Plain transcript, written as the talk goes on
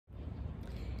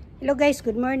Hello guys,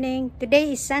 good morning.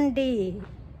 Today is Sunday.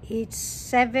 It's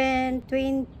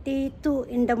 7:22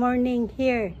 in the morning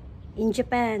here in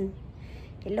Japan.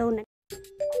 Hello.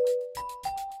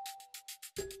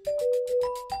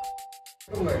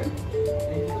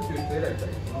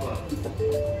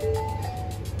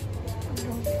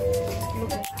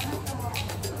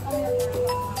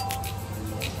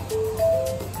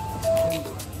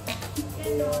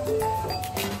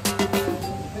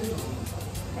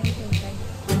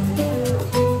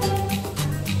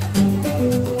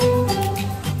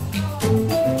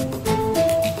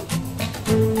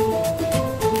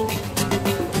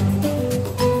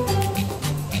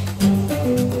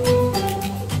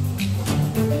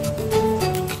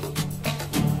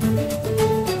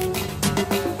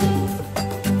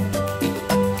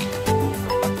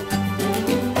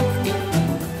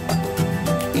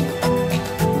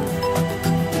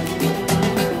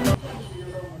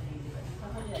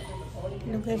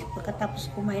 Guys,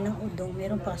 pagkatapos kumain ng udong,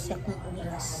 meron pa kasi akong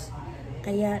oras.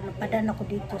 Kaya napadaan ako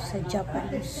dito sa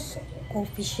Japanese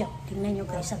coffee shop. Tingnan nyo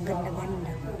guys, ang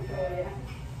ganda-ganda.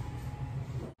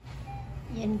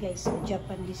 Yan guys,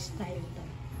 Japanese style to.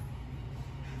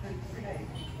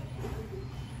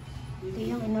 Ito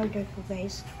yung in-order ko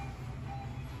guys.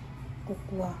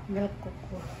 Cocoa, milk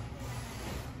cocoa.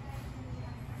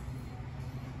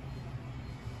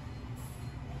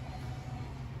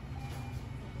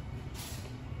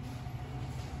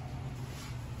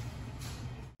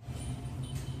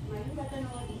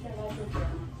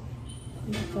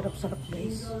 Sarap-sarap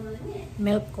guys.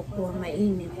 Milk cocoa,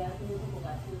 mainit.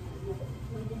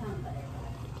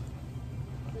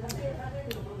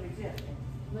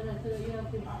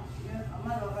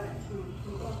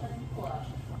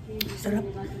 Sarap.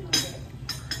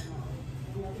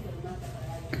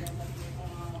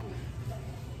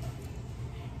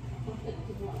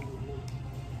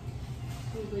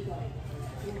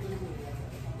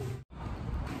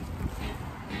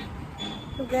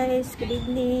 So guys, good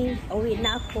evening. Uwi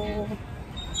na ako.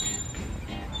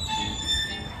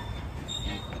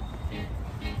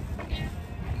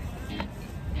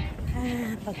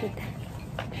 Pagod.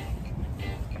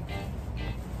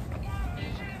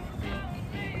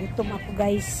 Gutom ako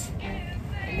guys.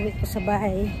 Uwi ko sa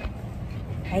bahay.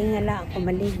 Pahinga lang ako,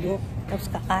 maligo. Tapos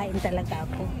kakain talaga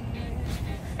ako.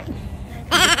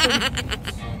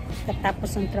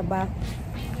 Katapos ng trabaho.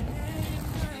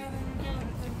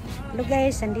 Hello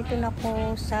guys, andito na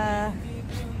ako sa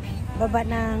baba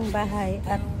ng bahay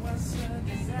at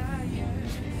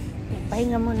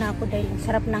pahinga muna ako dahil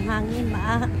sarap ng hangin,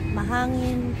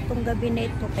 mahangin itong gabi na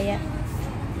ito kaya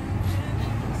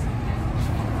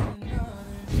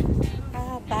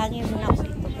pahangin muna ako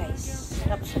dito guys.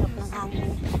 Sarap-sarap ng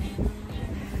hangin.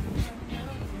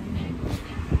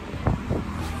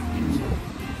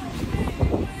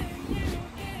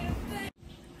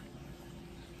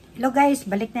 Hello guys,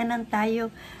 balik na lang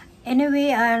tayo.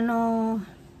 Anyway,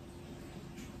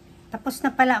 tapos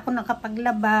na pala ako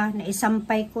nakapaglaba,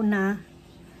 naisampay ko na.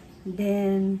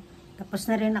 Then, tapos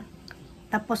na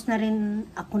rin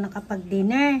ako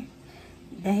nakapag-dinner.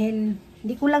 Dahil,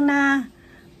 hindi ko lang na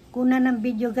kuna ng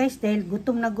video guys, dahil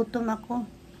gutom na gutom ako.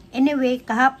 Anyway,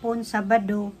 kahapon,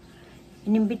 Sabado,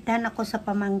 inimbitahan ako sa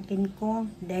pamangkin ko,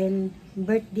 dahil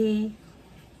birthday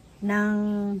ng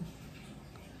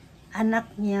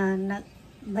anak niya,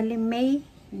 bali May,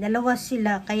 dalawa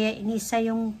sila, kaya inisa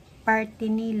yung party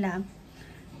nila.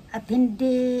 At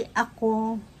hindi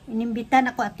ako, inimbitan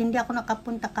ako at hindi ako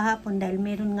nakapunta kahapon dahil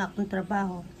meron nga akong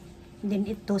trabaho. Then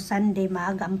ito, Sunday,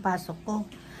 maaga ang pasok ko.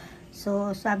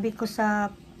 So, sabi ko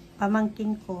sa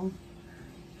pamangkin ko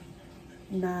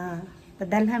na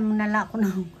padalhan mo na lang ako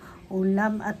ng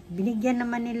ulam at binigyan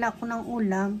naman nila ako ng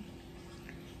ulam.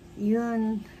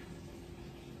 Yun,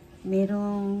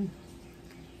 merong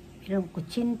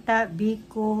kutsinta,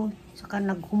 biko, saka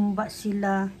naghumba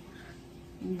sila.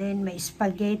 And then may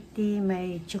spaghetti,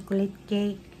 may chocolate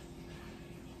cake.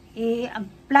 Ang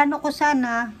plano ko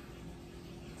sana,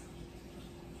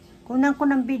 kunan ko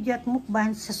ng video at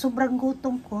mukbang sa sobrang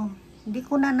gutom ko. Hindi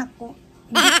ko na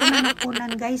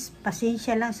nakunan guys.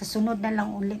 Pasensya lang, sa sunod na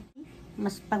lang ulit.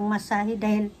 Mas pangmasahe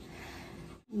dahil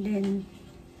then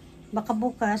baka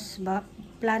bukas,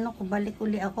 plano ko balik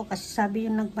uli ako kasi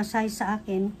sabi yung nagmasahe sa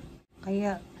akin.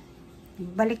 Kaya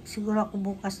balik siguro ako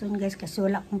bukas dun guys kasi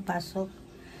wala akong pasok.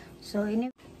 So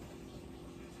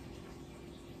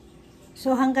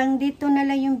hanggang dito na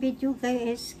lang yung video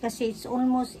guys kasi it's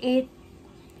almost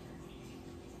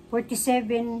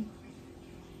 8:47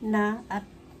 na at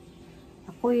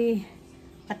ako'y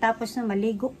katapos na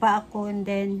maligo pa ako and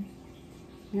then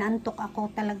naantok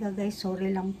ako talaga guys, sorry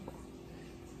lang po.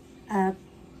 At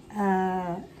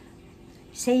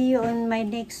See you on my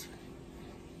next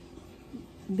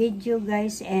video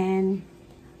guys, and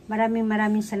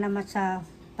maraming salamat sa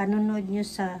panonood nyo,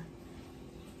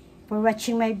 for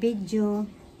watching my video,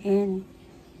 and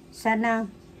sana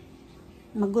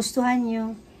magustuhan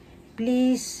nyo.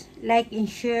 Please like and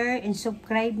share and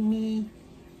subscribe me.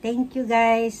 Thank you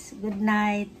guys. Good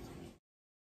night.